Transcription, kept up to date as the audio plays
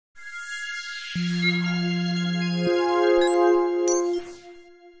Hey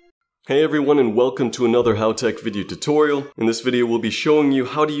everyone, and welcome to another HOWTECH video tutorial. In this video we'll be showing you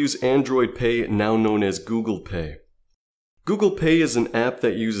how to use Android Pay, now known as Google Pay. Google Pay is an app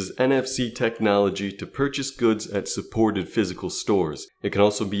that uses NFC technology to purchase goods at supported physical stores. It can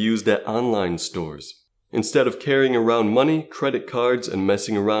also be used at online stores. Instead of carrying around money, credit cards, and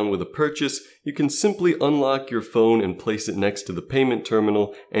messing around with a purchase, you can simply unlock your phone and place it next to the payment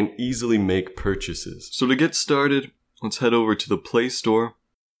terminal and easily make purchases. So to get started, let's head over to the Play Store.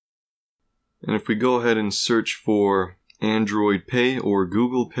 And if we go ahead and search for Android Pay or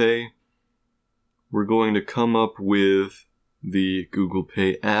Google Pay, we're going to come up with the Google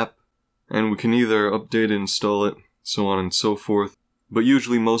Pay app. And we can either update and install it, so on and so forth. But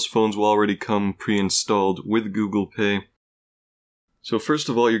usually most phones will already come pre-installed with Google Pay. So first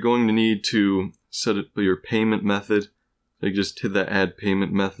of all, you're going to need to set up your payment method. So you just hit that Add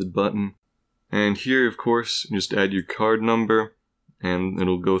Payment Method button. And here, of course, just add your card number, and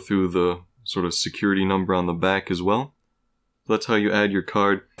it'll go through the sort of security number on the back as well. That's how you add your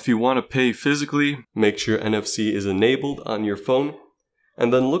card. If you want to pay physically, make sure NFC is enabled on your phone.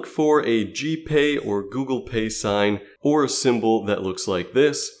 And then look for a GPay or Google Pay sign or a symbol that looks like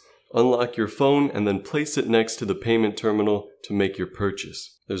this. Unlock your phone and then place it next to the payment terminal to make your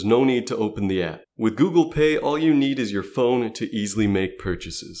purchase. There's no need to open the app. With Google Pay, all you need is your phone to easily make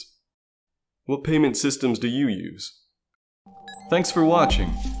purchases. What payment systems do you use? Thanks for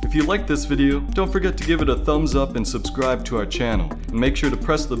watching. If you liked this video, don't forget to give it a thumbs up and subscribe to our channel. And make sure to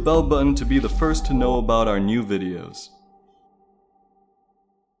press the bell button to be the first to know about our new videos.